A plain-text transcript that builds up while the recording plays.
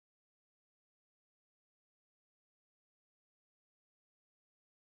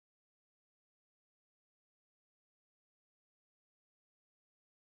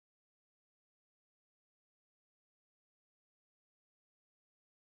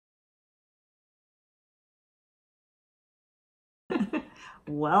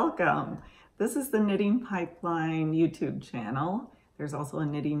Welcome. This is the Knitting Pipeline YouTube channel. There's also a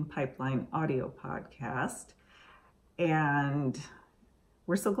Knitting Pipeline audio podcast. And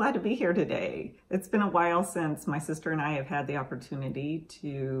we're so glad to be here today. It's been a while since my sister and I have had the opportunity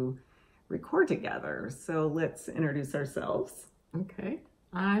to record together. So let's introduce ourselves. Okay,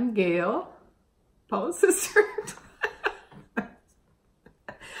 I'm Gayle, Paula's sister.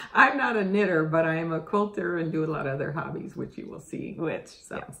 I'm not a knitter, but I am a quilter and do a lot of other hobbies, which you will see. Yes,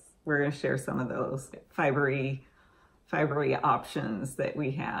 we're going to share some of those fibery options that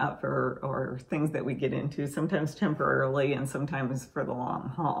we have, or things that we get into, sometimes temporarily and sometimes for the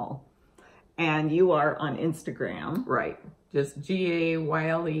long haul. And you are on Instagram. Right, just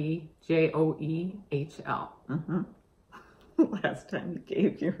GAYLEJOEHL. Mm-hmm. Last time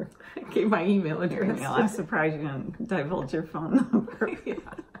you gave my email address. I'm surprised you didn't divulge your phone number. Yeah.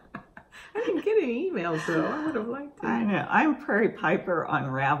 I didn't get any emails though. I would have liked to. I know. I'm Prairie Piper on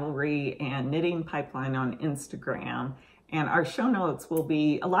Ravelry and Knitting Pipeline on Instagram. And our show notes will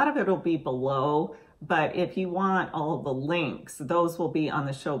be, a lot of it will be below, but if you want all of the links, those will be on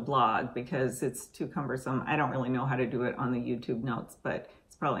the show blog because it's too cumbersome. I don't really know how to do it on the YouTube notes, but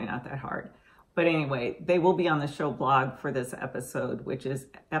it's probably not that hard. But anyway, they will be on the show blog for this episode, which is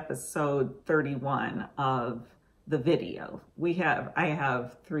episode 31 of the video. I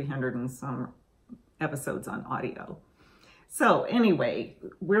have 300 and some episodes on audio. So anyway,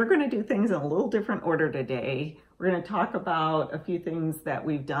 we're going to do things in a little different order today. We're going to talk about a few things that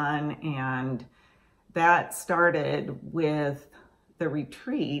we've done, and that started with the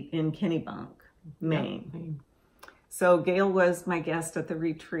retreat in Kennebunk, Maine. So Gayle was my guest at the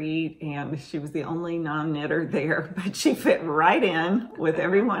retreat, and she was the only non-knitter there, but she fit right in with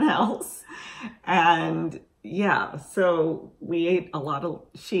everyone else. And yeah, so she ate a lot of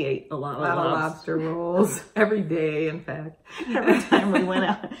lobster rolls every day, in fact. every time we went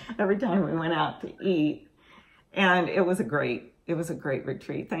out to eat. And it was a great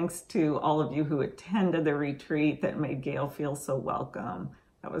retreat. Thanks to all of you who attended the retreat that made Gayle feel so welcome.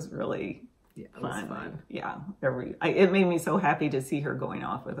 That was really fun. Yeah, it made me so happy to see her going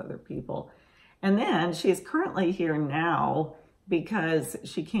off with other people. And then she's currently here now because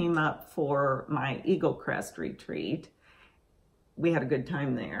she came up for my Eagle Crest retreat. We had a good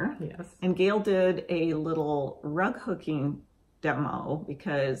time there. Yes. And Gayle did a little rug hooking demo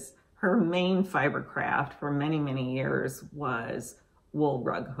because her main fiber craft for many, many years was wool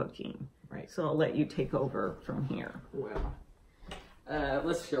rug hooking. Right. So I'll let you take over from here. Well,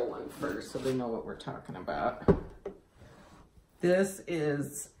 let's show one first so they know what we're talking about.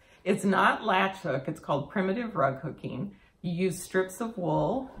 It's not latch hook, it's called primitive rug hooking. You use strips of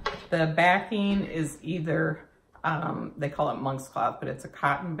wool. The backing is either, they call it monk's cloth, but it's a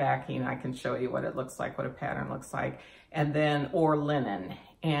cotton backing. I can show you what it looks like, what a pattern looks like, and then, or linen.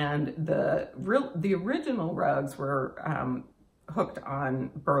 And the original rugs were hooked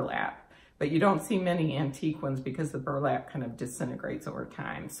on burlap, but you don't see many antique ones because the burlap kind of disintegrates over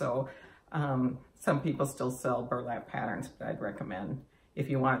time. So some people still sell burlap patterns, but I'd recommend, if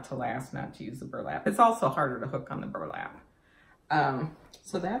you want it to last, not to use the burlap. It's also harder to hook on the burlap.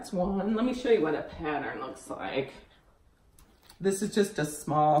 So that's one. Let me show you what a pattern looks like. This is just a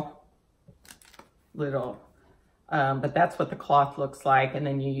small little, but that's what the cloth looks like. And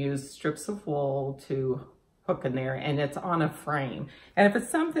then you use strips of wool to hook in there, and it's on a frame. And if it's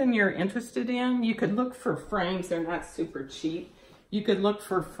something you're interested in, you could look for frames. They're not super cheap. You could look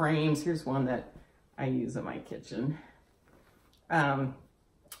for frames. Here's one that I use in my kitchen.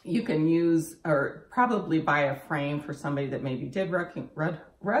 You can use, or probably buy a frame for somebody that maybe did rug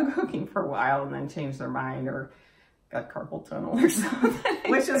hooking for a while and then changed their mind or got carpal tunnel or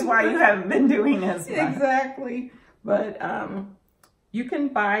something. Which is why you haven't been doing as much. Exactly. But you can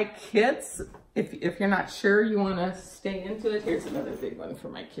buy kits if you're not sure you want to stay into it. Here's another big one for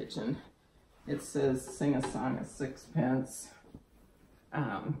my kitchen. It says sing a song of sixpence.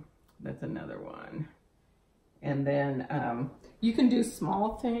 That's another one. And then you can do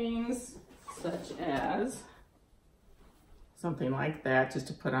small things such as something like that, just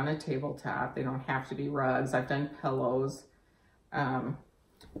to put on a tabletop. They don't have to be rugs. I've done pillows.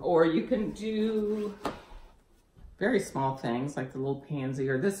 Or you can do very small things like the little pansy,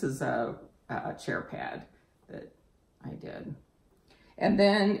 or this is a chair pad that I did. And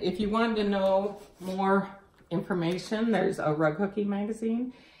then if you wanted to know more information, there's a rug hooking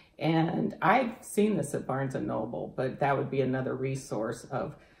magazine. And I've seen this at Barnes & Noble, but that would be another resource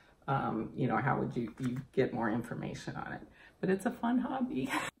of, you know, how would you get more information on it. But it's a fun hobby.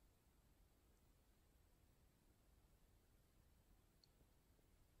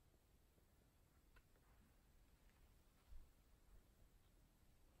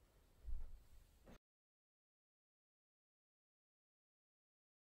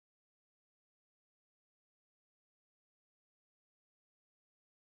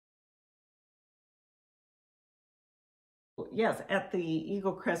 Yes, at the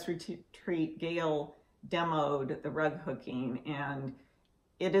Eagle Crest Retreat, Gayle demoed the rug hooking, and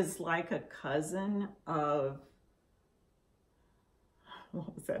it is like a cousin of,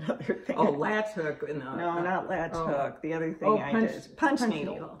 what was that other thing? Oh, latch hook. No, not latch hook. The other thing I did. Punch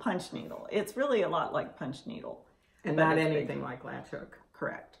needle. Punch needle. It's really a lot like punch needle. And not anything like latch hook.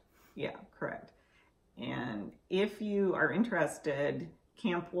 Correct. Yeah, correct. And if you are interested,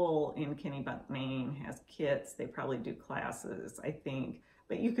 Camp Wool in Kennebunk, Maine has kits. They probably do classes, I think,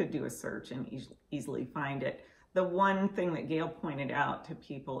 but you could do a search and easily find it. The one thing that Gayle pointed out to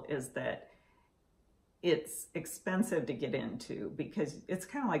people is that it's expensive to get into because it's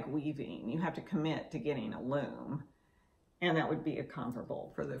kind of like weaving. You have to commit to getting a loom, and that would be a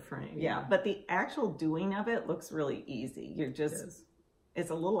comparable for the frame. Yeah, but the actual doing of it looks really easy. You're just, it's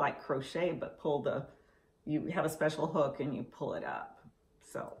a little like crochet, but you have a special hook and you pull it up.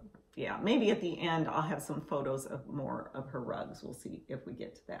 So yeah, maybe at the end I'll have some photos of more of her rugs. We'll see if we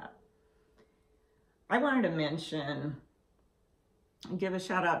get to that. I wanted to mention, give a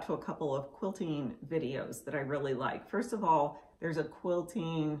shout out to a couple of quilting videos that I really like. First of all, there's a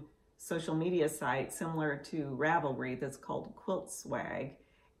quilting social media site similar to Ravelry that's called Quilt Swag,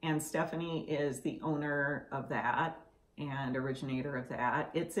 and Stephanie is the owner of that and originator of that.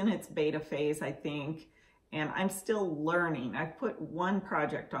 It's in its beta phase, I think, and I'm still learning. I've put one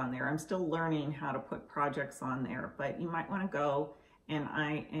project on there. I'm still learning how to put projects on there, but you might want to go, and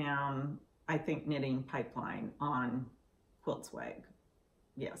I think, knitting pipeline on Quilt Swag.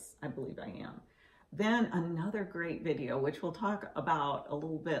 Yes, I believe I am. Then another great video, which we'll talk about a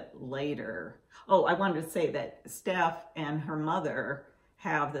little bit later. Oh, I wanted to say that Steph and her mother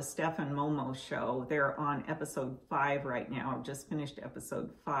have the Steph and Momo show. They're on episode 5 right now. I've just finished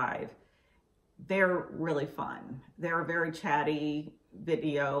episode 5. They're really fun. They're a very chatty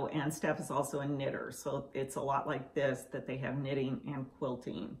video, and Steph is also a knitter. So it's a lot like this, that they have knitting and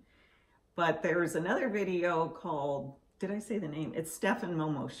quilting. But there's another video called, did I say the name? It's Steph and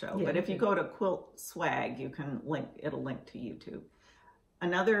Momo Show. Yeah, but if you go to Quilt Swag, you can it'll link to YouTube.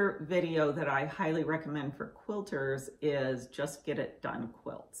 Another video that I highly recommend for quilters is Just Get It Done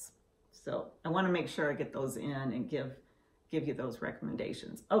Quilts. So I want to make sure I get those in and give you those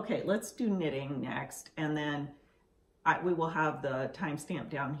recommendations. Okay, let's do knitting next, and then we will have the timestamp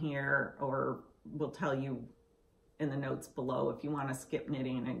down here, or we'll tell you in the notes below if you want to skip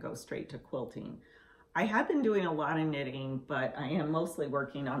knitting and go straight to quilting. I have been doing a lot of knitting, but I am mostly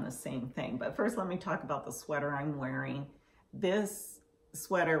working on the same thing. But first, let me talk about the sweater I'm wearing. This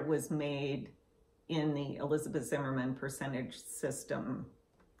sweater was made in the Elizabeth Zimmerman percentage system.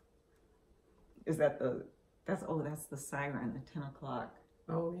 Is that that's the siren, the 10 o'clock.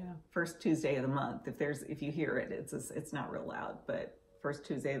 Oh yeah. First Tuesday of the month. If you hear it, it's not real loud, but first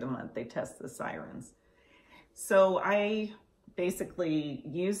Tuesday of the month, they test the sirens. So I basically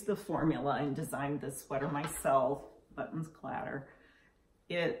used the formula and designed this sweater myself. Buttons clatter.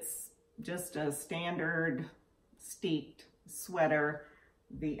 It's just a standard steeped sweater.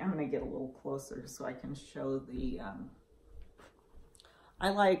 I'm going to get a little closer so I can show the, I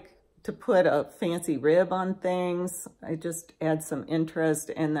like to put a fancy rib on things. I just add some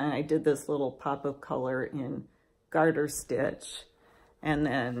interest, and then I did this little pop of color in garter stitch. And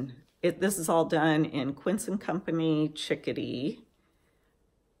then this is all done in Quince & Company Chickadee.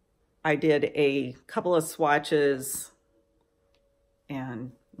 I did a couple of swatches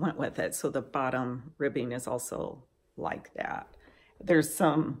and went with it. So the bottom ribbing is also like that. There's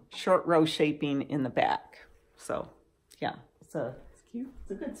some short row shaping in the back. So yeah, it's cute.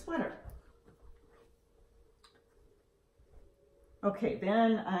 It's a good sweater. Okay,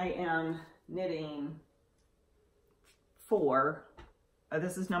 then I am knitting 4.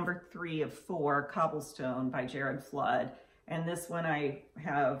 This is number 3 of 4, Cobblestone by Jared Flood. And this one I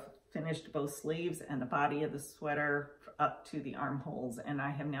have finished both sleeves and the body of the sweater up to the armholes, and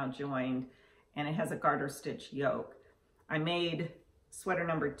I have now joined, and it has a garter stitch yoke. I made sweater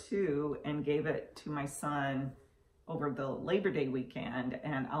number 2 and gave it to my son over the Labor Day weekend,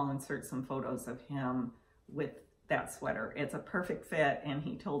 and I'll insert some photos of him with that sweater. It's a perfect fit, and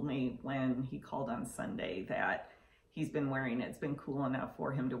he told me when he called on Sunday that he's been wearing it. It's been cool enough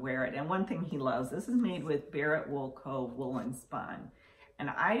for him to wear it. And one thing he loves, this is made with Barrett Wool Co. woolen spun. And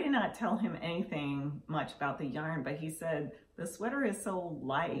I did not tell him anything much about the yarn, but he said, the sweater is so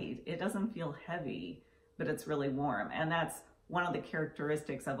light, it doesn't feel heavy, but it's really warm. And that's one of the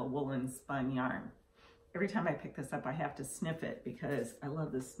characteristics of a woolen spun yarn. Every time I pick this up, I have to sniff it because I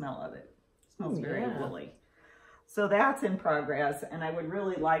love the smell of it. It smells very woolly. So that's in progress, and I would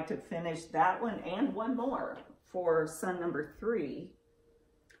really like to finish that one and one more for son number 3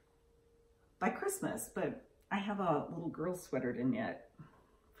 by Christmas, but I have a little girl sweater to knit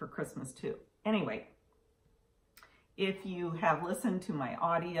for Christmas too. Anyway, if you have listened to my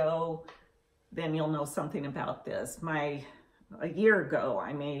audio, then you'll know something about this. A year ago,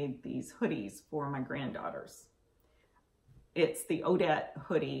 I made these hoodies for my granddaughters. It's the Odette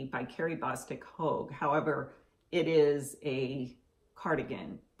hoodie by Carrie Bostic Hogue. However, it is a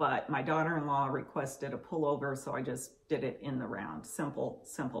cardigan, but my daughter-in-law requested a pullover, so I just did it in the round. Simple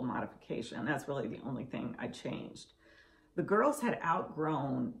modification. That's really the only thing I changed. The girls had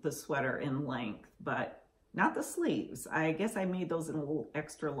outgrown the sweater in length, but not the sleeves. I guess I made those in a little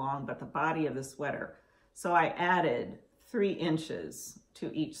extra long, but the body of the sweater. So I added 3 inches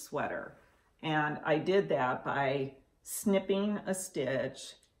to each sweater. And I did that by snipping a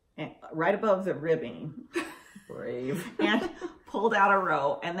stitch right above the ribbing. Brave. And pulled out a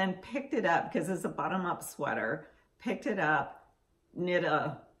row and then picked it up because it's a bottom-up sweater. Picked it up, knit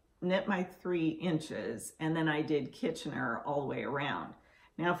my 3 inches, and then I did Kitchener all the way around.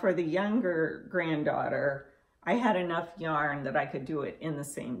 Now for the younger granddaughter, I had enough yarn that I could do it in the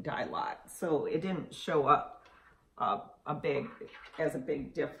same dye lot, so it didn't show up as a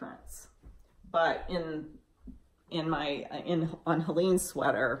big difference. But on Helene's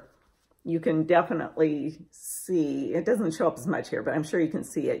sweater, you can definitely see, it doesn't show up as much here, but I'm sure you can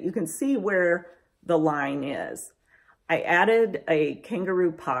see it. You can see where the line is. I added a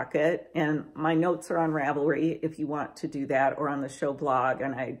kangaroo pocket, and my notes are on Ravelry if you want to do that, or on the show blog,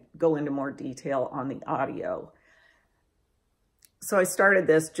 and I go into more detail on the audio. So I started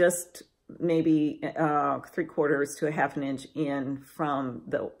this just maybe 3/4 to 1/2 inch in from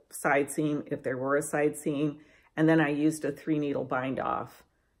the side seam, if there were a side seam, and then I used a 3-needle bind off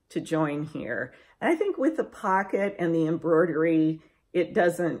to join here. And I think with the pocket and the embroidery, it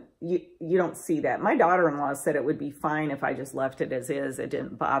doesn't, you don't see that. My daughter-in-law said it would be fine if I just left it as is. It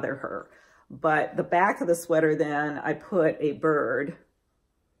didn't bother her. But the back of the sweater, then I put a bird.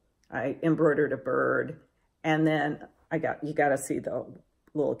 I embroidered a bird, and then you got to see the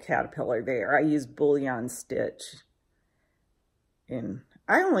little caterpillar there. I used bullion stitch.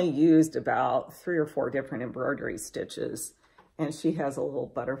 I only used about 3 or 4 different embroidery stitches. And she has a little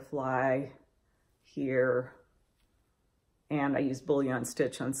butterfly here. And I used bullion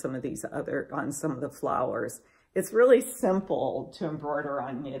stitch on some of the flowers. It's really simple to embroider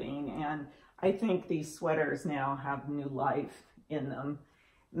on knitting. And I think these sweaters now have new life in them.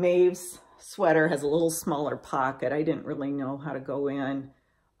 Maeve's sweater has a little smaller pocket. I didn't really know how to go in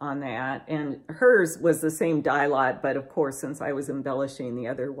on that. And hers was the same dye lot, but of course, since I was embellishing the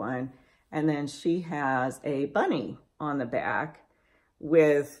other one. And then she has a bunny on the back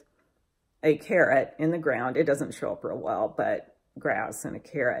with a carrot in the ground. It doesn't show up real well, but grass and a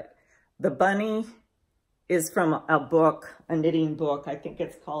carrot. The bunny is from a book, a knitting book. I think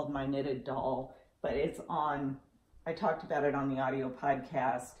it's called My Knitted Doll, but I talked about it on the audio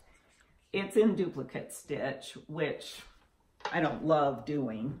podcast. It's in duplicate stitch, which I don't love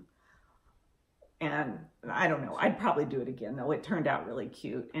doing. And I don't know, I'd probably do it again though. It turned out really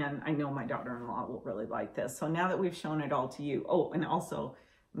cute, and I know my daughter-in-law will really like this. So now that we've shown it all to you, oh, and also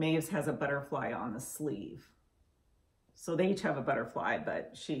Maeve's has a butterfly on the sleeve. So they each have a butterfly,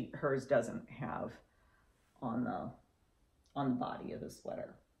 but hers doesn't have on the body of the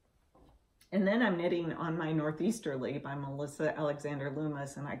sweater. And then I'm knitting on my Northeasterly by Melissa Alexander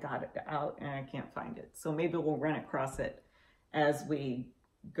Loomis, and I got it out and I can't find it. So maybe we'll run across it as we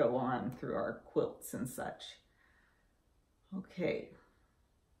go on through our quilts and such. Okay.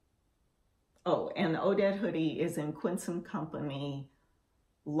 Oh, and the Odette hoodie is in Quinson Company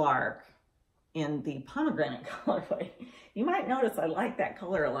Lark in the pomegranate colorway. You might notice I like that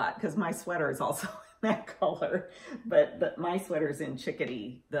color a lot because my sweater is also in that color, but my sweater's in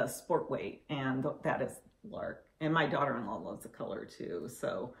Chickadee, the sport weight, and that is Lark. And my daughter-in-law loves the color too,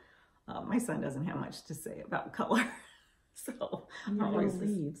 so my son doesn't have much to say about color. So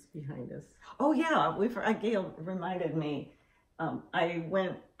leaves behind us. Oh yeah, Gayle reminded me. I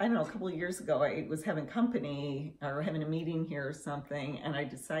don't know, a couple of years ago, I was having company or having a meeting here or something, and I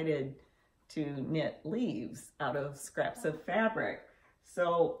decided to knit leaves out of scraps of fabric.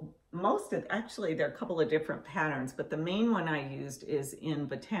 So actually there are a couple of different patterns, but the main one I used is in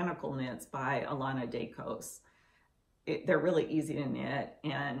Botanical Knits by Alana Dacos. They're really easy to knit,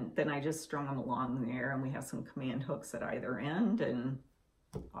 and then I just strung them along there, and we have some command hooks at either end, and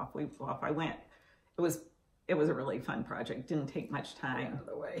off I went. It was a really fun project. Didn't take much time. Out of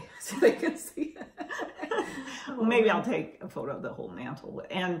the way so they can see it. Well, maybe I'll take a photo of the whole mantle.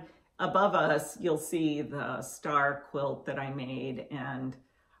 And above us, you'll see the star quilt that I made, and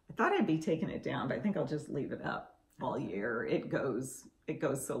I thought I'd be taking it down, but I think I'll just leave it up all year. It goes it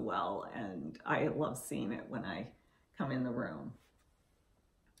goes so well, and I love seeing it when I come in the room.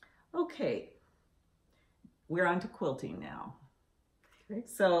 Okay, we're on to quilting now. Okay.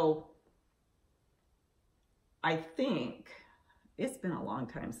 So I think it's been a long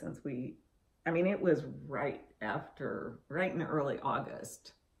time since it was right in early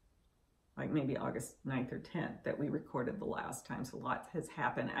August, like maybe August 9th or 10th, that we recorded the last time. So lots has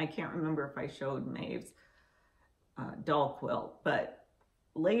happened. I can't remember if I showed Maeve's doll quilt, but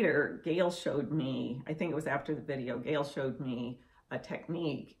later Gayle showed me, I think it was after the video, Gayle showed me a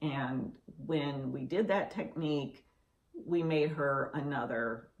technique, and when we did that technique, we made her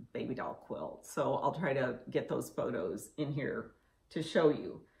another baby doll quilt. So I'll try to get those photos in here to show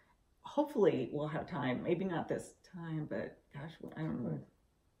you. Hopefully we'll have time, maybe not this time, but gosh, I don't know,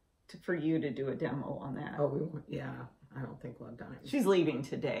 for you to do a demo on that. Oh, yeah, I don't think we'll have time. She's leaving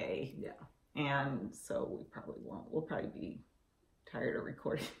today. Yeah. And so we probably won't. We'll probably be tired of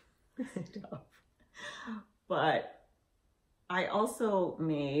recording stuff. But I also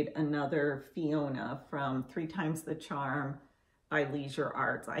made another Fiona from 3 Times the Charm by Leisure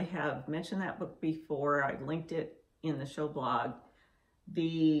Arts. I have mentioned that book before. I linked it in the show blog.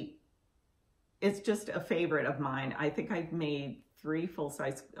 It's just a favorite of mine. I think I've made 3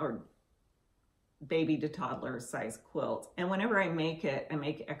 full-size or baby to toddler size quilts. And whenever I make it, I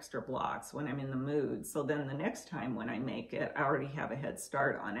make extra blocks when I'm in the mood. So then the next time when I make it, I already have a head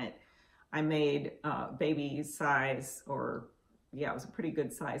start on it. I made baby size, or yeah, it was a pretty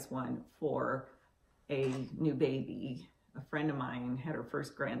good size one for a new baby. A friend of mine had her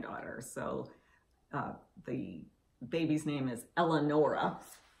first granddaughter. So the baby's name is Eleonora.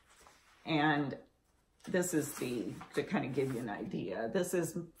 And this is to kind of give you an idea. This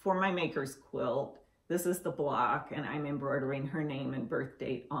is for my maker's quilt. This is the block, and I'm embroidering her name and birth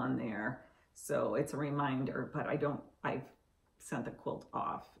date on there. So it's a reminder, but I've sent the quilt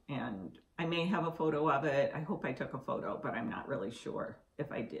off, and I may have a photo of it. I hope I took a photo, but I'm not really sure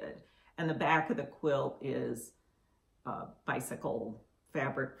if I did. And the back of the quilt is bicycle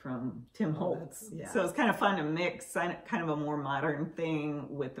fabric from Tim Holtz. Yeah. So it's kind of fun to mix kind of a more modern thing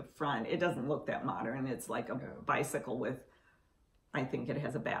with the front. It doesn't look that modern. It's like a bicycle with, I think it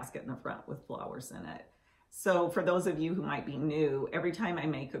has a basket in the front with flowers in it. So for those of you who might be new, every time I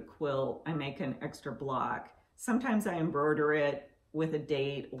make a quilt, I make an extra block. Sometimes I embroider it with a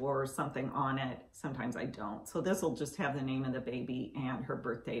date or something on it. Sometimes I don't. So this will just have the name of the baby and her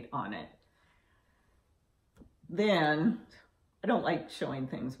birth date on it. Then, I don't like showing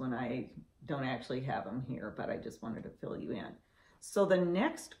things when I don't actually have them here, but I just wanted to fill you in. So the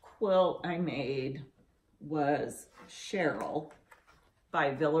next quilt I made was Cheryl by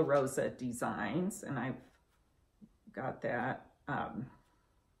Villa Rosa Designs, and I've got that.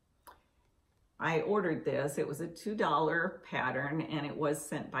 I ordered this. It was a $2 pattern, and it was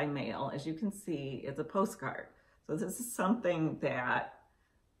sent by mail. As you can see, it's a postcard. So this is something that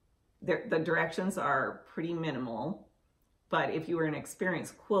the directions are pretty minimal. But if you were an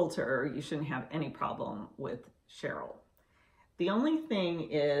experienced quilter, you shouldn't have any problem with Cheryl. The only thing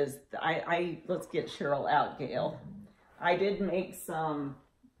is, let's get Cheryl out, Gayle. I did learn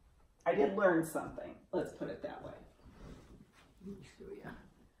something. Let's put it that way. Let me show you a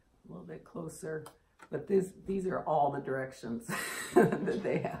little bit closer. But these are all the directions that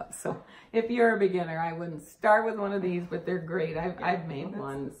they have. So if you're a beginner, I wouldn't start with one of these, but they're great. I've made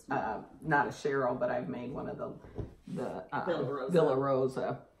one, not a Cheryl, but I've made one of the Villa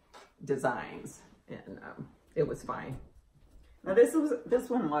Rosa designs, and it was fine. Now this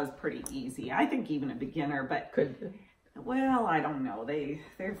one was pretty easy. I think even a beginner, but well, I don't know. There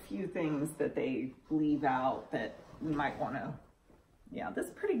are a few things that they leave out that we might want to. Yeah, this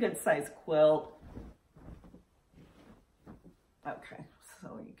is a pretty good size quilt. Okay,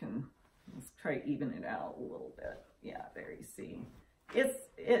 so you can, let's try to even it out a little bit. Yeah, there you see.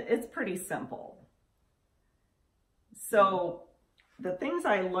 It's pretty simple. So the things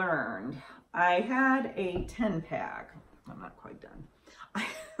I learned, I had a 10-pack. I'm not quite done.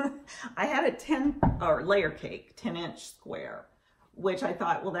 I had a layer cake, 10-inch square, which I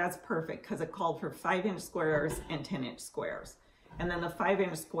thought, well, that's perfect because it called for 5-inch squares and 10-inch squares. And then the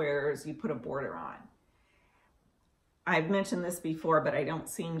 5-inch squares, you put a border on. I've mentioned this before, but I don't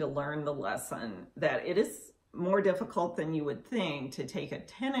seem to learn the lesson that it is more difficult than you would think to take a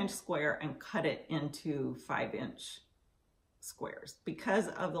 10-inch square and cut it into 5-inch squares because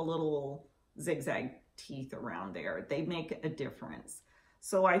of the little zigzag teeth around there. They make a difference.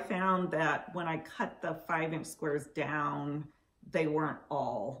 So I found that when I cut the 5-inch squares down, they weren't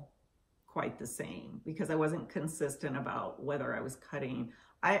all quite the same because I wasn't consistent about whether I was cutting.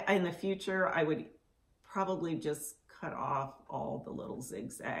 In the future, I would probably just cut off all the little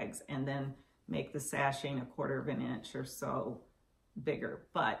zigzags and then make the sashing 1/4 of an inch or so bigger.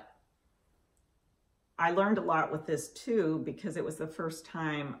 But I learned a lot with this too, because it was the first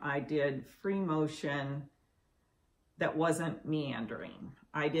time I did free motion that wasn't meandering.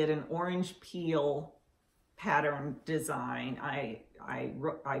 I did an orange peel pattern design. I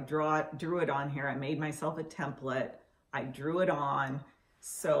drew it on here. I made myself a template. I drew it on.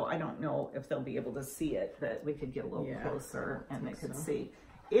 So I don't know if they'll be able to see it, but we could get a little closer and they could see.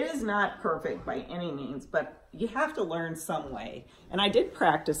 It is not perfect by any means, but you have to learn some way. And I did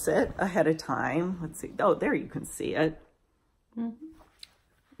practice it ahead of time. Let's see. Oh, there you can see it.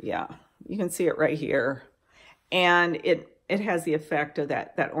 Yeah, you can see it right here. And it has the effect of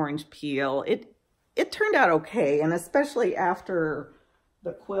that orange peel. It turned out okay, and especially after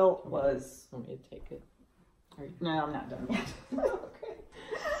the quilt was... Want me to take it? No, I'm not done yet. Okay.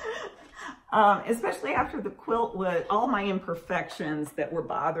 Especially after the quilt was all my imperfections that were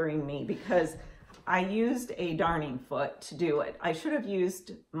bothering me, because I used a darning foot to do it. I should have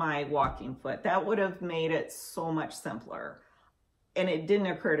used my walking foot. That would have made it so much simpler. And it didn't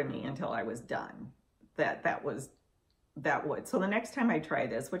occur to me until I was done that would. So the next time I try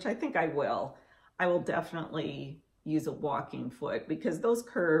this, which I think I will definitely use a walking foot, because those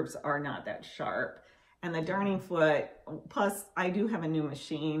curves are not that sharp. And the darning foot, plus I do have a new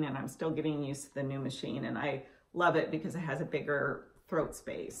machine and I'm still getting used to the new machine, and I love it because it has a bigger throat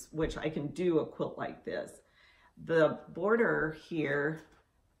space, which I can do a quilt like this. The border here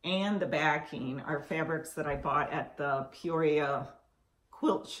and the backing are fabrics that I bought at the Peoria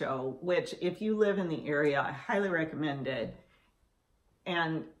quilt show, which if you live in the area, I highly recommend it.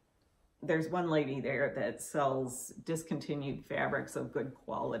 And there's one lady there that sells discontinued fabrics of good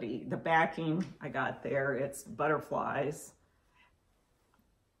quality. The backing I got there, it's butterflies.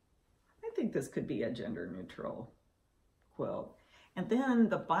 I think this could be a gender neutral quilt. And then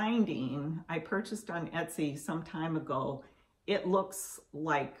the binding I purchased on Etsy some time ago. It looks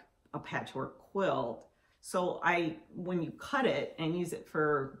like a patchwork quilt. So when you cut it and use it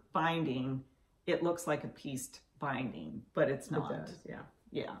for binding, it looks like a pieced binding, but it's not. It does, yeah.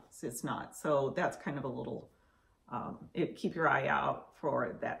 Yeah, it's not. So that's kind of a little, keep your eye out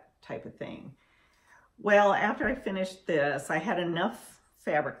for that type of thing. Well, after I finished this, I had enough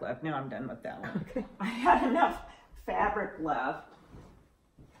fabric left. Now I'm done with that one. Okay. I had enough fabric left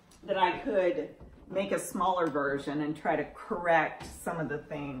that I could make a smaller version and try to correct some of the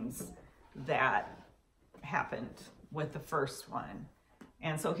things that happened with the first one.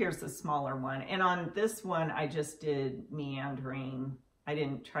 And so here's the smaller one. And on this one, I just did meandering. I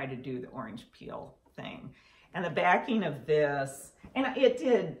didn't try to do the orange peel thing. And the backing of this, and it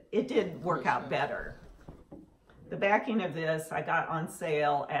did work out better. The backing of this I got on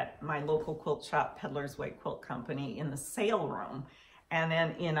sale at my local quilt shop, Peddler's Way Quilt Company, in the sale room. And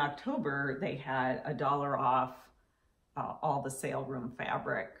then in October, they had $1 off all the sale room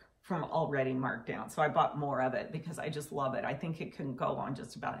fabric from already marked down. So I bought more of it because I just love it. I think it can go on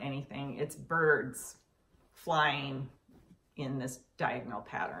just about anything. It's birds flying in this diagonal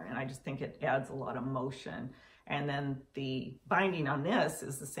pattern, and I just think it adds a lot of motion. And then the binding on this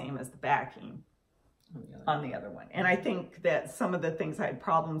is the same as the backing on the other one. And I think that some of the things I had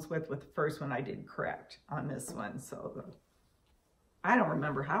problems with the first one I did correct on this one. So I don't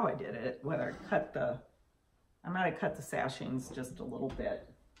remember how I did it, whether I might have cut the sashings just a little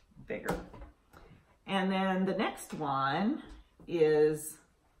bit bigger. And then the next one is,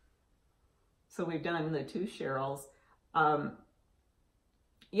 so we've done the 2 Cheryls.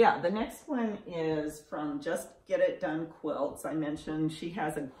 Yeah, the next one is from Just Get It Done Quilts. I mentioned she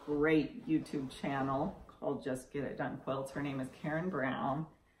has a great YouTube channel called Just Get It Done Quilts. Her name is Karen Brown.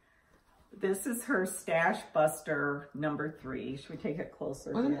 This is her Stash Buster number 3. Should we take it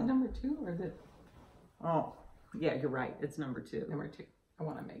closer? Wasn't it number 2 or is it? Oh, yeah, you're right. It's number 2. Number 2. I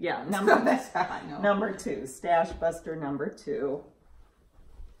want to make yeah, it. Number 2. Stash Buster number 2.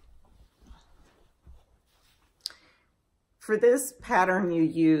 For this pattern, you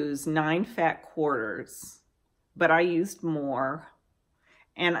use 9 fat quarters, but I used more.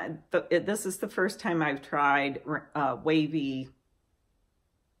 And this is the first time I've tried wavy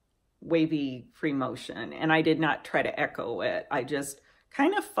free motion, and I did not try to echo it. I just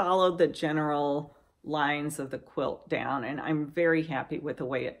kind of followed the general lines of the quilt down, and I'm very happy with the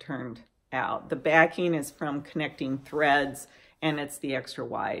way it turned out. The backing is from Connecting Threads, and it's the extra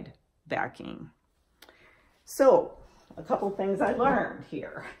wide backing. So a couple things I learned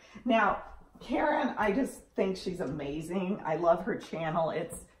here. Now, Karen, I just think she's amazing. I love her channel.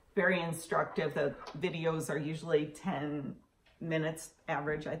 It's very instructive. The videos are usually 10 minutes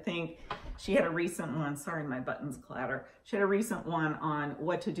average, I think. She had a recent one, sorry, my buttons clatter. She had a recent one on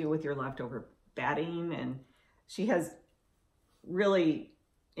what to do with your leftover batting, and she has really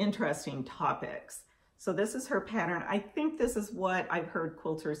interesting topics. So this is her pattern. I think this is what I've heard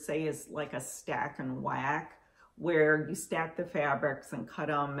quilters say is like a stack and whack, where you stack the fabrics and cut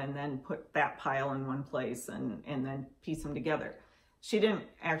them and then put that pile in one place and then piece them together. She didn't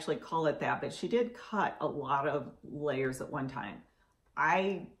actually call it that, but she did cut a lot of layers at one time.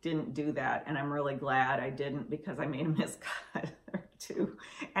 I didn't do that, and I'm really glad I didn't, because I made a miscut or two,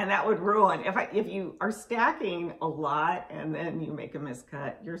 and that would ruin. If you are stacking a lot and then you make a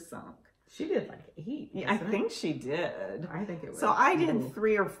miscut, you're sunk. She did like 8. Yeah, I think she did. I think it was. So I did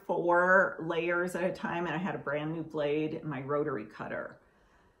 3 or 4 layers at a time, and I had a brand new blade and my rotary cutter.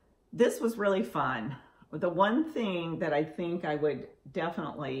 This was really fun. The one thing that I think I would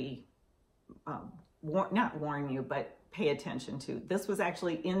definitely, not warn you, but pay attention to, this was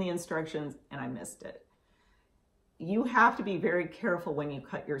actually in the instructions and I missed it. You have to be very careful when you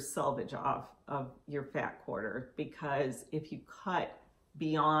cut your selvage off of your fat quarter, because if you cut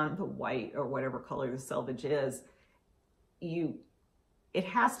beyond the white or whatever color the selvage is, it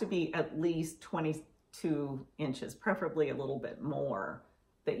has to be at least 22 inches, preferably a little bit more,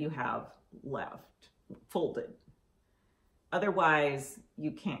 that you have left folded. Otherwise,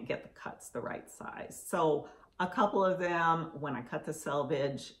 you can't get the cuts the right size. So a couple of them, when I cut the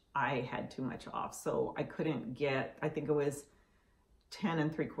selvage, I had too much off. So I couldn't get, I think it was 10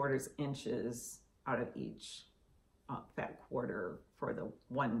 3/4 inches out of each fat quarter for the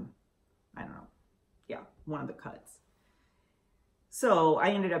one, I don't know, yeah, one of the cuts. So I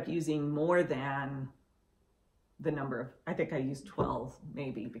ended up using more than the number of, I think I used 12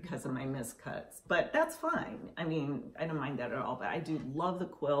 maybe because of my miscuts, but that's fine. I mean, I don't mind that at all, but I do love the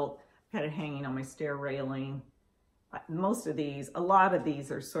quilt. I've had it hanging on my stair railing. Most of these, a lot of these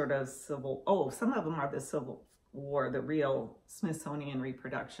are sort of some of them are the Civil War, the real Smithsonian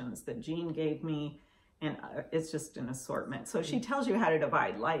reproductions that Jean gave me, and it's just an assortment. So she tells you how to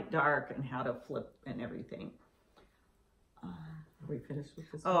divide light, dark, and how to flip and everything. Are we finished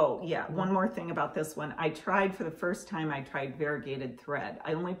with this? Oh yeah, one more thing about this one. I tried for the first time, I tried variegated thread.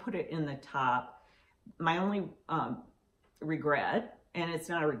 I only put it in the top. My only regret, and it's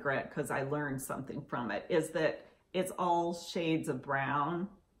not a regret because I learned something from it, is that it's all shades of brown,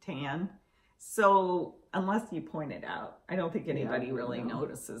 tan. So unless you point it out, I don't think anybody really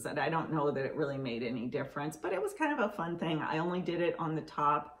notices it. I don't know that it really made any difference, but it was kind of a fun thing. I only did it on the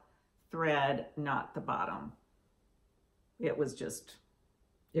top thread, not the bottom. It was just...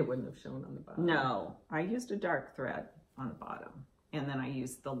 It wouldn't have shown on the bottom. No, I used a dark thread on the bottom, and then I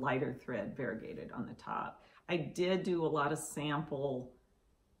used the lighter thread variegated on the top. I did do a lot of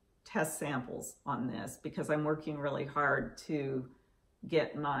test samples on this because I'm working really hard to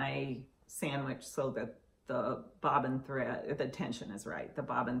get my sandwich so that the bobbin thread, the tension is right, the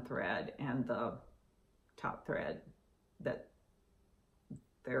bobbin thread and the top thread, that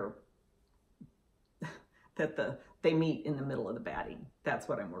they meet in the middle of the batting. That's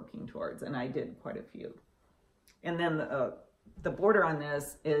what I'm working towards, and I did quite a few. And then the border on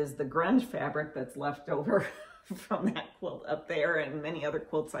this is the grunge fabric that's left over from that quilt up there, and many other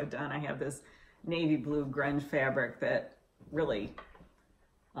quilts I've done. I have this navy blue grunge fabric that really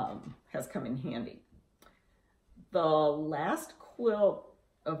has come in handy. The last quilt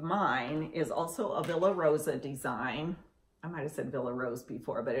of mine is also a Villa Rosa design. I might have said Villa Rose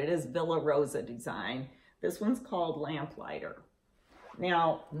before, but it is Villa Rosa design. This one's called Lamplighter.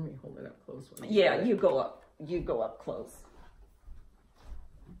 Now, let me hold it up close. Yeah, you go up close.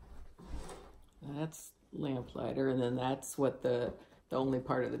 That's Lamplighter, and then that's what the only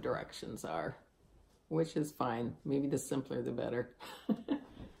part of the directions are, which is fine. Maybe the simpler the better.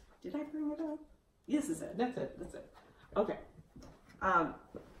 Did I bring it up? This is it. That's it. That's it. Okay.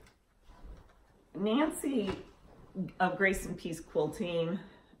 Nancy of Grace and Peace Quilting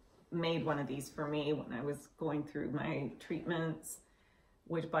made one of these for me when I was going through my treatments,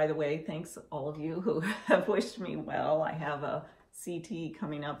 which, by the way, thanks all of you who have wished me well. I have a CT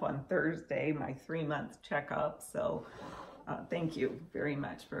coming up on Thursday, my 3-month checkup. So thank you very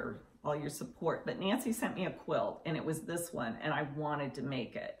much for all your support. But Nancy sent me a quilt, and it was this one, and I wanted to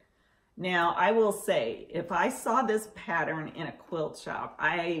make it. Now, I will say, if I saw this pattern in a quilt shop,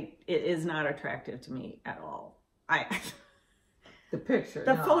 it is not attractive to me at all. The picture.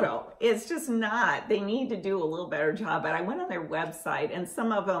 The photo. It's just not. They need to do a little better job. But I went on their website, and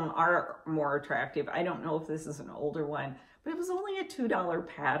some of them are more attractive. I don't know if this is an older one, but it was only a $2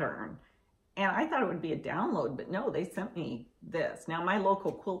 pattern. And I thought it would be a download, but no, they sent me this. Now, my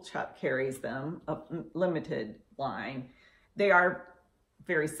local quilt shop carries them, a limited line. they are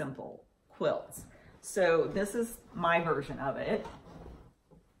very simple quilts. So this is my version of it.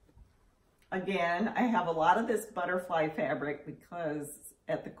 Again, I have a lot of this butterfly fabric because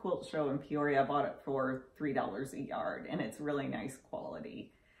at the quilt show in Peoria, I bought it for $3 a yard, and it's really nice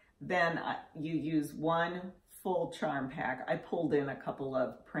quality. Then you use one full charm pack. I pulled in a couple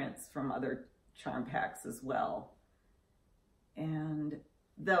of prints from other charm packs as well. And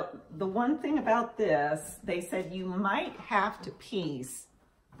the one thing about this, they said you might have to piece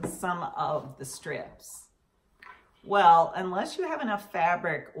some of the strips. Well, unless you have enough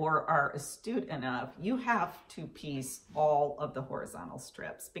fabric or are astute enough, you have to piece all of the horizontal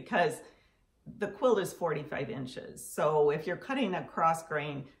strips because the quilt is 45 inches. So if you're cutting a cross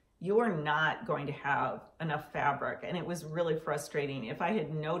grain, you are not going to have enough fabric. And it was really frustrating. If I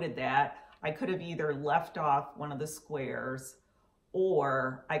had noted that, I could have either left off one of the squares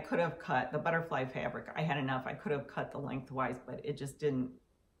or I could have cut the butterfly fabric. I had enough. I could have cut the lengthwise, but it just didn't.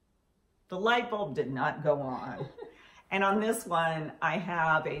 The light bulb did not go on. And on this one, I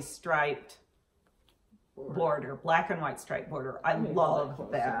have a striped border, black and white striped border. I love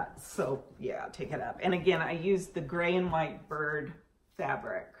that. So yeah, take it up. And again, I used the gray and white bird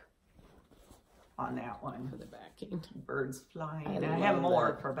fabric on that one. For the backing. Birds flying. And I have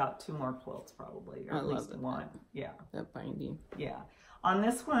more for about 2 more quilts probably, or at least one. Yeah. That binding. Yeah. On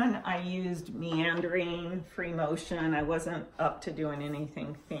this one, I used meandering, free motion. I wasn't up to doing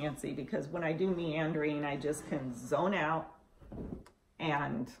anything fancy because when I do meandering, I just can zone out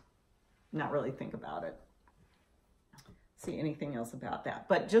and not really think about it. See anything else about that.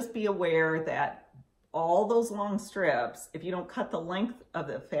 But just be aware that all those long strips, if you don't cut the length of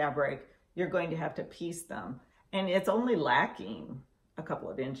the fabric, you're going to have to piece them. And it's only lacking a couple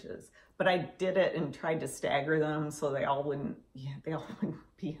of inches. But I did it and tried to stagger them so they all wouldn't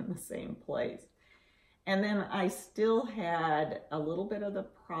be in the same place. And then I still had a little bit of the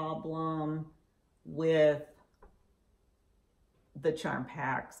problem with the charm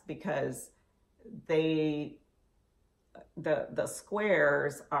packs because the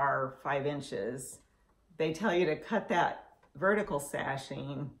squares are 5 inches. They tell you to cut that vertical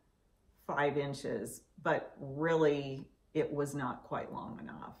sashing 5 inches, but really it was not quite long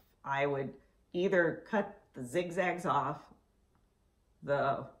enough. I would either cut the zigzags off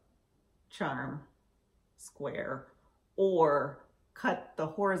the charm square or cut the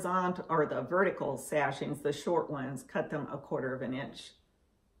horizontal or the vertical sashings, the short ones, cut them 1/4 of an inch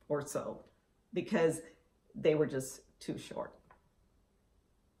or so because they were just too short.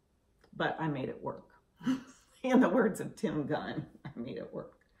 But I made it work. In the words of Tim Gunn, I made it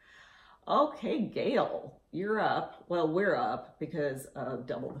work. Okay, Gayle, you're up. Well, we're up because of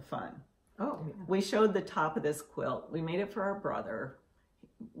Double the Fun. Oh, yeah. We showed the top of this quilt. We made it for our brother.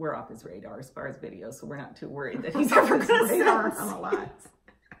 We're off his radar as far as video, so we're not too worried that he's ever going to see us on a lot.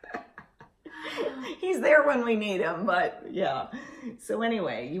 He's there when we need him, but yeah. So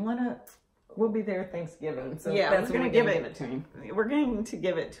anyway, you want to... We'll be there Thanksgiving, so yeah, that's when we're going to give it to him. We're going to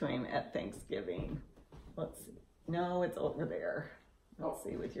give it to him at Thanksgiving. Let's see. No, it's over there. Let's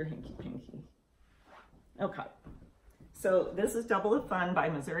see with your hinky pinky. Okay. So this is Double the Fun by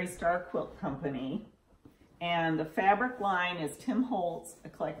Missouri Star Quilt Company. And the fabric line is Tim Holtz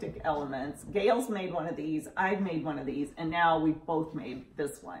Eclectic Elements. Gayle's made one of these, I've made one of these, and now we've both made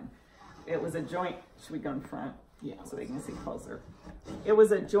this one. It was a joint, should we go in front? Yeah, so they can see closer. It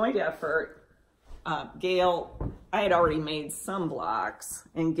was a joint effort. Gayle, I had already made some blocks,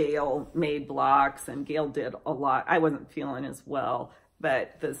 and Gayle made blocks, and Gayle did a lot. I wasn't feeling as well,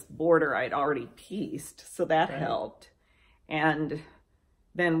 but this border I'd already pieced, so that helped. And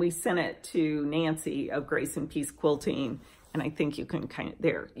then we sent it to Nancy of Grace and Peace Quilting, and I think you can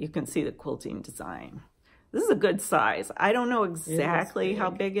you can see the quilting design. This is a good size. I don't know exactly how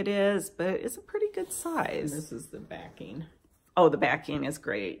big it is, but it's a pretty good size. And this is the backing. Oh, the backing is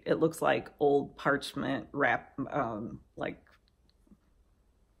great. It looks like old parchment wrap, like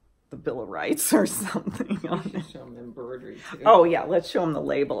the Bill of Rights or something on it. Show them embroidery too. Oh yeah, let's show them the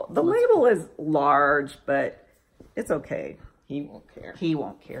label. The label is large, but it's okay. He won't care. He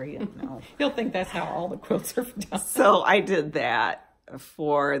won't carry it, no. He'll think that's how all the quilts are done. So I did that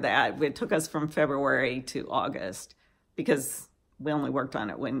for that. It took us from February to August because we only worked on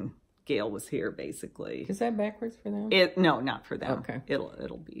it when Gayle was here, basically. Is that backwards for them? No, not for them. Okay.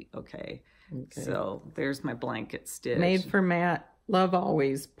 It'll be okay. So there's my blanket stitch. Made for Matt. Love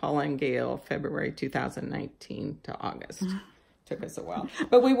always, Paula and Gayle, February 2019 to August. Took us a while.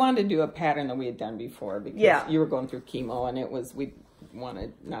 But we wanted to do a pattern that we had done before because you were going through chemo and we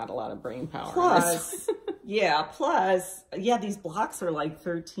wanted not a lot of brain power. Plus, Yeah, plus, yeah, these blocks are like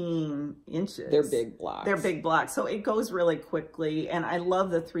 13 inches. They're big blocks. They're big blocks, so it goes really quickly, and I love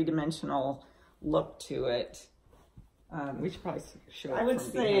the three-dimensional look to it. We should probably show it I would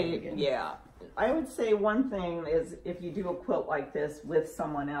from say, behind again. yeah. I would say one thing is if you do a quilt like this with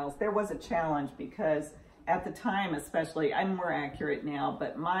someone else, there was a challenge because at the time, especially, I'm more accurate now,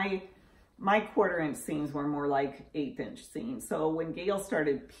 but my 1/4-inch seams were more like 1/8-inch seams. So when Gayle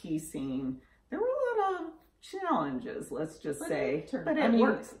started piecing, there were a lot of challenges, let's just say, but it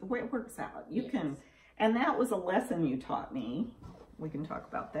works out. You can, and that was a lesson you taught me. We can talk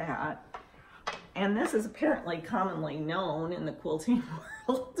about that. And this is apparently commonly known in the quilting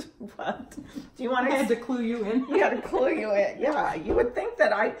world, but do you want to... I had to clue you in. You had to clue you in. Yeah, you would think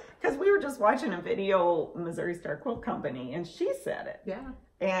that because we were just watching a video, Missouri Star Quilt Company, and she said it. Yeah.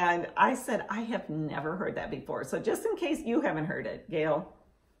 And I said, I have never heard that before. So just in case you haven't heard it, Gayle.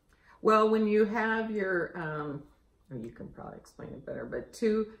 Well, when you have your, you can probably explain it better, but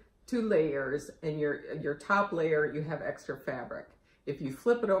two layers, and your top layer, you have extra fabric. If you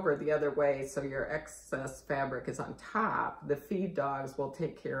flip it over the other way, so your excess fabric is on top, the feed dogs will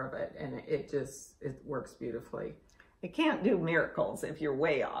take care of it, and it works beautifully. It can't do miracles if you're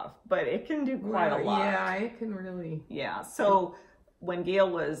way off, but it can do quite a lot. Yeah, it can really. Yeah. So when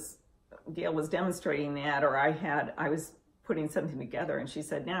Gayle was demonstrating that, or I was putting something together, and she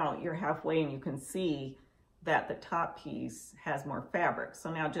said, now you're halfway and you can see that the top piece has more fabric.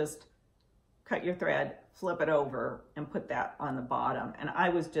 So now just cut your thread, flip it over, and put that on the bottom. And I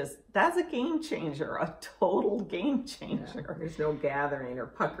was that's a game changer, a total game changer. Yeah, there's no gathering or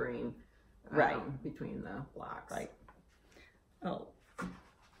puckering between the blocks. Right. Oh,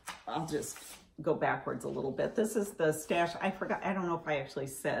 I'll just go backwards a little bit. This is the Stash, I forgot, I don't know if I actually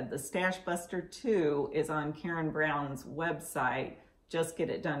said, the Stash Buster 2 is on Karen Brown's website, Just Get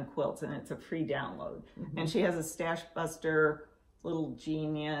It Done Quilts, and it's a free download. And she has a Stash Buster Little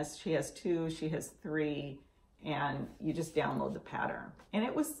Genius. She has 2, she has 3, and you just download the pattern. And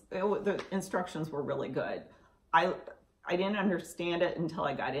the instructions were really good. I didn't understand it until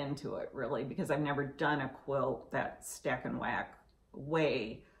I got into it, really, because I've never done a quilt that stack and whack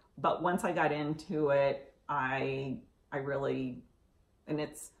way. But once I got into it, I really, and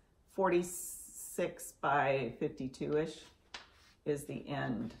it's 46 by 52-ish is the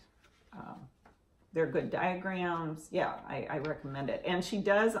end. They're good diagrams. Yeah, I recommend it. And she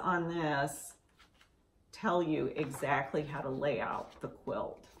does on this tell you exactly how to lay out the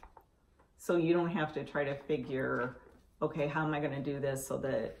quilt. So you don't have to try to figure, okay, how am I going to do this so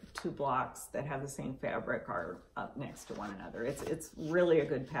that 2 blocks that have the same fabric are up next to one another. It's really a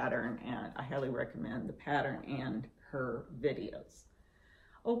good pattern, and I highly recommend the pattern and her videos.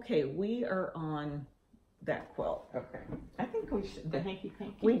 Okay, we are on that quilt. Okay. I think we should. The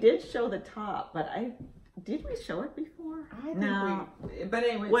hanky-panky. We did show the top, but did we show it before? No. But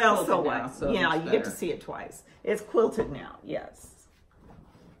anyway, well, so now, what? so Yeah, you get to see it twice. It's quilted now, yes.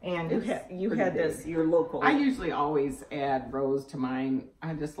 And you had this, your local. I usually always add rows to mine.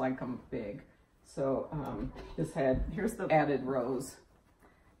 I just like them big. So this here's the added rows.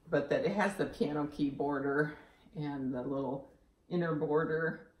 But that it has the piano key border and the little inner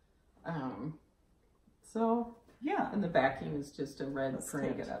border. So yeah, and the backing is just a red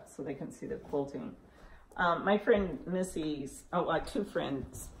print. Take it up so they can see the quilting. My friend Missy's, 2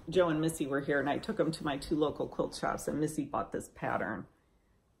 friends, Joe and Missy, were here, and I took them to my 2 local quilt shops, and Missy bought this pattern.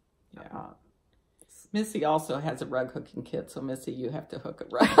 Yeah. Missy also has a rug hooking kit, so Missy, you have to hook a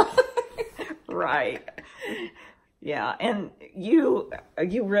rug. Right. Yeah, and you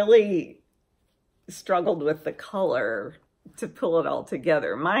really struggled with the color to pull it all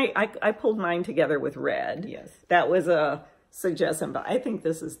together. I pulled mine together with red. Yes. That was a suggestion, but I think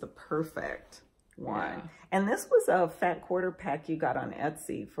this is the perfect one. Yeah. And this was a fat quarter pack you got on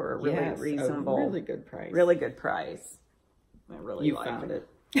Etsy for a really reasonable, really good price. Really good price. I really you liked found it.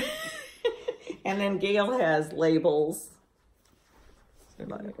 And then Gayle has labels.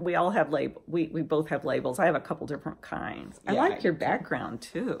 We all have labels. We both have labels. I have a couple different kinds. I like your background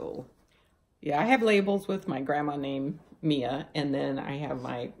too. Yeah, I have labels with my grandma named Mia, and then I have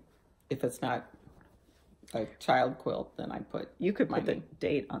if it's not a child quilt, then I put. You could put the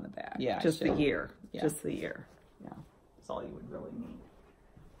date on the back. Yeah, just the year. Yeah. Just the year. Yeah, that's all you would really need.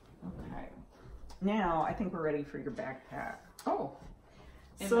 Okay. Now I think we're ready for your backpack. Oh.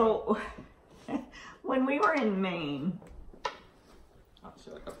 So when we were in Maine,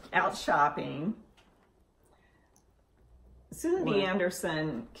 out shopping, Susan B.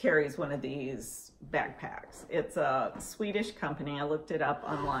 Anderson carries one of these backpacks. It's a Swedish company. I looked it up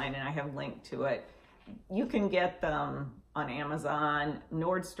online and I have linked to it. You can get them on Amazon.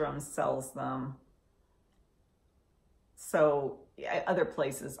 Nordstrom sells them. So other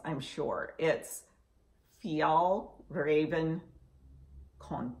places, I'm sure. It's Fjallraven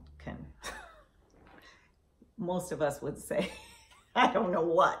Konken. Most of us would say, I don't know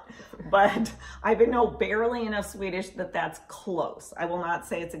what, but I know barely enough Swedish that that's close. I will not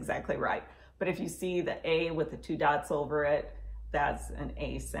say it's exactly right. But if you see the A with the 2 dots over it, that's an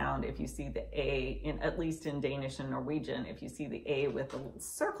A sound. If you see the A, at least in Danish and Norwegian, if you see the A with a little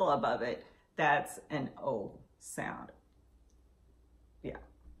circle above it, that's an O sound. Yeah,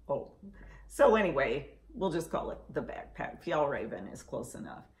 O. So anyway, we'll just call it the backpack. Fjallraven is close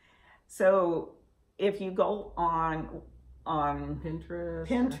enough. So if you go on Pinterest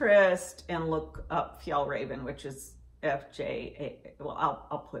and look up Fjallraven, which is FJA, well,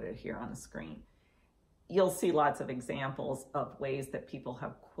 I'll put it here on the screen. You'll see lots of examples of ways that people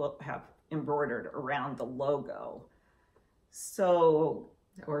have embroidered around the logo. So,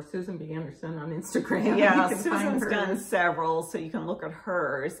 or Susan B. Anderson on Instagram. Yeah, Susan's done several, so you can look at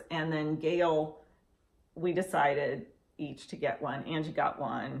hers. And then Gayle, we decided each to get one. Angie got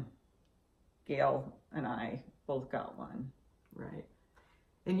one. Gayle and I both got one. Right.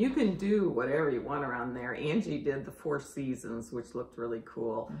 And you can do whatever you want around there. Angie did the 4 seasons, which looked really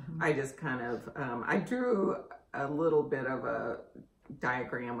cool. Mm-hmm. I just kind of, I drew a little bit of a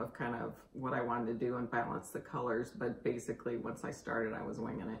diagram of kind of what I wanted to do and balance the colors. But basically, once I started, I was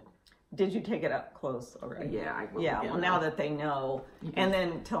winging it. Did you take it up close already? Yeah, I will. Yeah, well, now that they know. Mm-hmm. And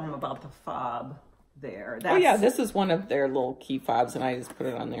then tell them about the fob there. Oh, yeah, this is one of their little key fobs, and I just put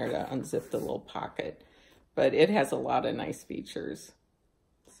it on there to unzip the little pocket. But it has a lot of nice features.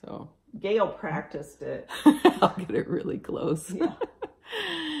 So Gayle practiced it. I'll get it really close. Yeah.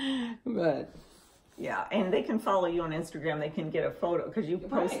 But yeah, and they can follow you on Instagram. They can get a photo because you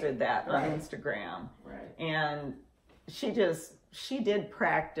posted that on Instagram. Right. And she did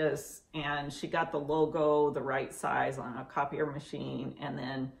practice, and she got the logo the right size on a copier machine, and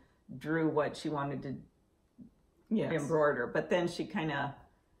then drew what she wanted to embroider. But then she kind of,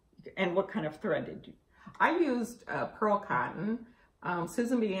 and what kind of thread did you? I used pearl cotton.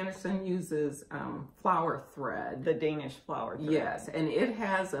 Susan B. Anderson uses flower thread. The Danish flower thread. Yes, and it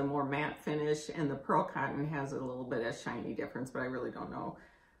has a more matte finish, and the pearl cotton has a little bit of shiny difference, but I really don't know.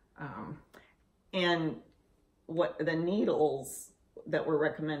 And what the needles that were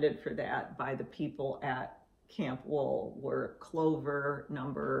recommended for that by the people at Camp Wool were Clover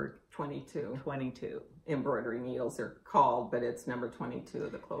number 22. Embroidery needles are called, but it's number 22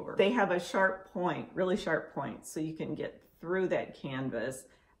 of the Clover. They have a sharp point, really sharp point, so you can get through that canvas,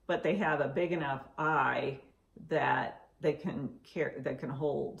 but they have a big enough eye that they can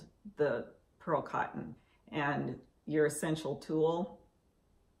hold the pearl cotton. And your essential tool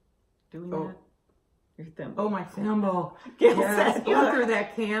doing that? Your thimble. Oh, my thimble. Yes, going through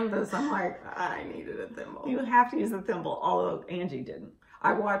that canvas, I'm like, I needed a thimble. You have to use a thimble, although Angie didn't.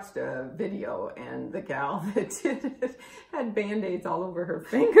 I watched a video, and the gal that did it had Band-Aids all over her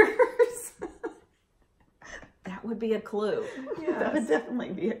fingers. That would be a clue. Yes. That would definitely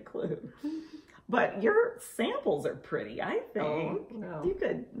be a clue. But your samples are pretty, I think. Oh, no. You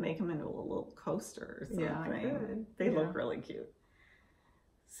could make them into a little coaster or something. Yeah, I could. They look really cute.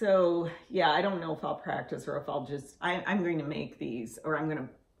 So, yeah, I don't know if I'll practice or if I'll just, I'm going to make these, or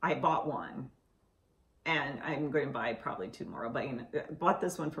I bought one. And I'm going to buy probably 2 more. I bought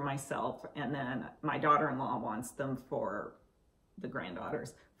this one for myself, and then my daughter-in-law wants them for the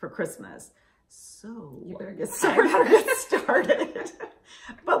granddaughters for Christmas. So you better get started. I better get started.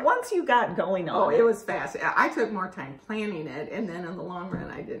 But once you got going on it was fast. I took more time planning it, and then in the long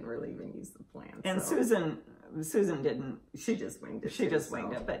run, I didn't really even use the plan. And so. Susan didn't. She just winged it. She just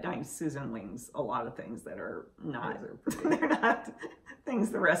winged it. But Susan wings a lot of things that are not. They're not things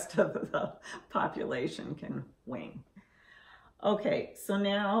the rest of the population can wing. Okay, so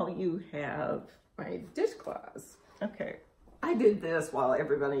now you have my dishcloths. Okay. I did this while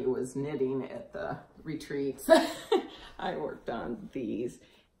everybody was knitting at the retreats. I worked on these,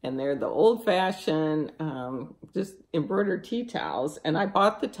 and they're the old-fashioned, just embroidered tea towels. And I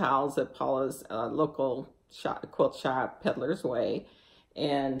bought the towels at Paula's local quilt shop, Peddler's Way.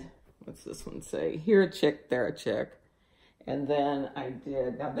 And what's this one say? Here a chick, there a chick. And then I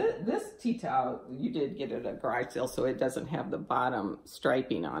did, now this tea towel, you did get it at a garage sale, so it doesn't have the bottom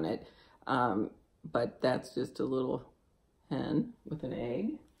striping on it. But that's just a little hen with an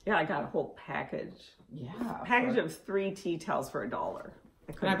egg. Yeah, I got a whole package. Yeah. Package of 3 tea towels for $1.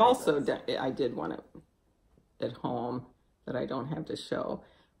 And I've also done, I did one at home that I don't have to show.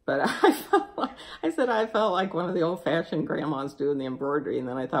 But I felt like one of the old-fashioned grandmas doing the embroidery. And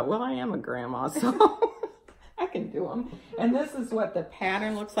then I thought, well, I am a grandma, so I can do them. And this is what the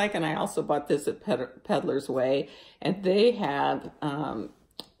pattern looks like. And I also bought this at Peddler's Way. And they have a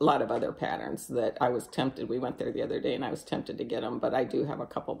lot of other patterns that I was tempted. We went there the other day and I was tempted to get them, but I do have a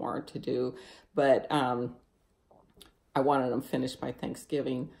couple more to do. But I wanted them finished by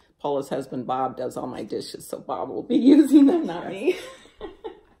Thanksgiving. Paula's husband, Bob, does all my dishes, so Bob will be using them, not me.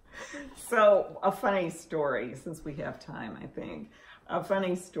 So a funny story, since we have time, I think. A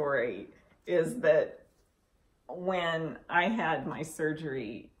funny story is that when I had my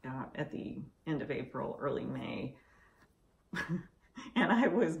surgery at the end of April, early May, and I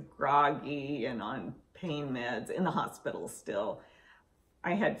was groggy and on pain meds in the hospital still,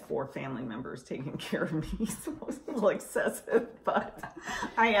 I had 4 family members taking care of me, so it was a little excessive, but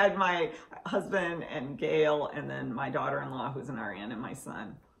I had my husband and Gayle, and then my daughter-in-law, who's an RN, and my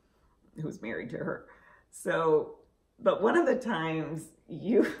son, who's married to her. So, but one of the times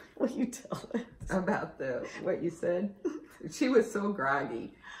will you tell it? About what you said? She was so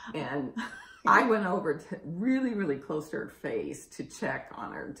groggy, and I went over to really, really close to her face to check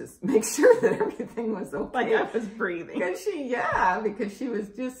on her, just make sure that everything was okay. Like I was breathing. Because she was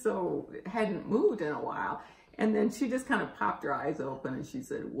just hadn't moved in a while. And then she just kind of popped her eyes open and she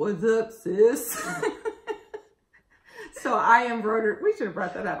said, "What's up, sis?" So I embroidered. We should have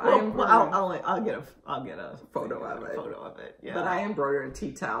brought that up. I'll get a photo of it. Yeah. But I embroidered a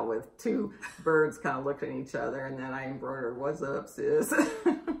tea towel with 2 birds kind of looking at each other, and then I embroidered, "What's up, sis?"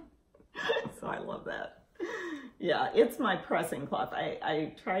 So I love that. Yeah, it's my pressing cloth.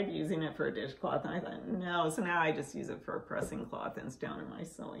 I tried using it for a dishcloth and I thought, no, so now I just use it for a pressing cloth and it's down in my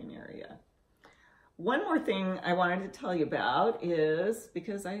sewing area. One more thing I wanted to tell you about is,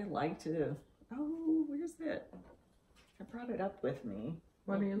 because I like to, where's it? I brought it up with me.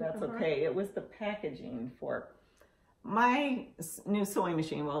 That's okay. It was the packaging for my new sewing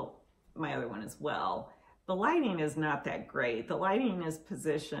machine. Well, my other one as well. The lighting is not that great. The lighting is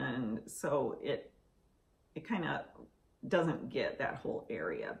positioned so it kind of doesn't get that whole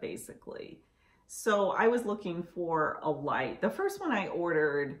area, basically. So I was looking for a light. The first one I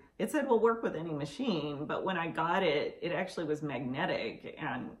ordered, it said, will work with any machine, but when I got it, it actually was magnetic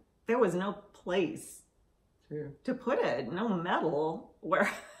and there was no place to put it, no metal, where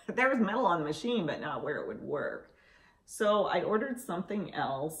there was metal on the machine, but not where it would work. So I ordered something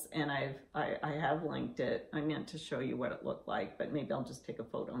else, and I have linked it. I meant to show you what it looked like, but maybe I'll just take a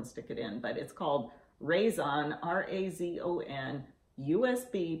photo and stick it in. But it's called Razon, R-A-Z-O-N,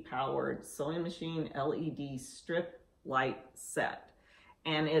 USB powered sewing machine LED strip light set.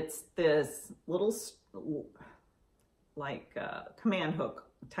 And it's this little like command hook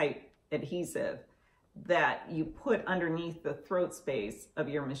type adhesive that you put underneath the throat space of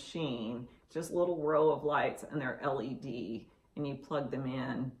your machine, just a little row of lights, and they're LED, and you plug them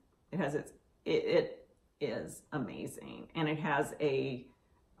in. It is amazing. And it has a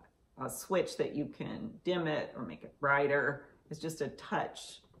switch that you can dim it or make it brighter. It's just a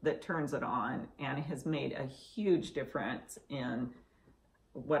touch that turns it on, and it has made a huge difference in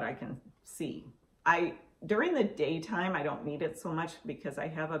what I can see. During the daytime, I don't need it so much because I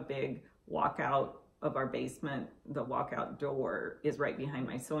have a big walkout of our basement. The walkout door is right behind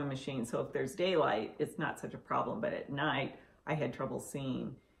my sewing machine. So if there's daylight, it's not such a problem. But at night, I had trouble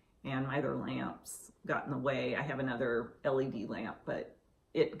seeing, and my other lamps got in the way. I have another LED lamp, but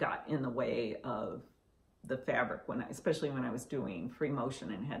it got in the way of the fabric, especially when I was doing free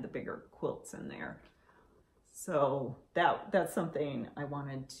motion and had the bigger quilts in there. So that's something I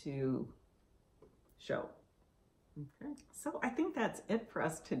wanted to show. Okay. So I think that's it for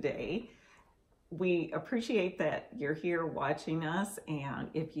us today. We appreciate that you're here watching us, and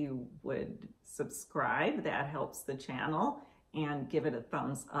if you would subscribe, that helps the channel, and give it a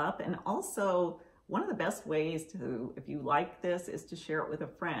thumbs up. And also, one of the best ways to, if you like this, is to share it with a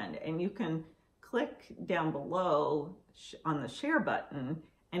friend. And you can click down below on the share button,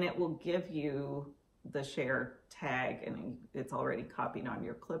 and it will give you the share tag, and it's already copied on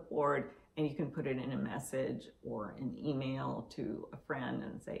your clipboard, and you can put it in a message or an email to a friend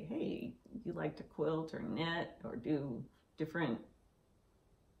and say, hey, you like to quilt or knit or do different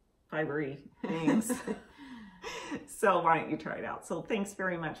fibery things. So why don't you try it out? So thanks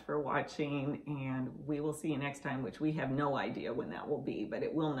very much for watching, and we will see you next time, which we have no idea when that will be, but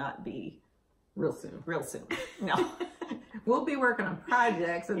it will not be real soon. Real soon. No. We'll be working on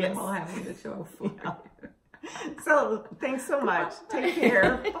projects, and then we'll have you to show for you. So thanks so much. Take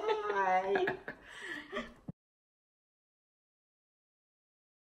care. Bye.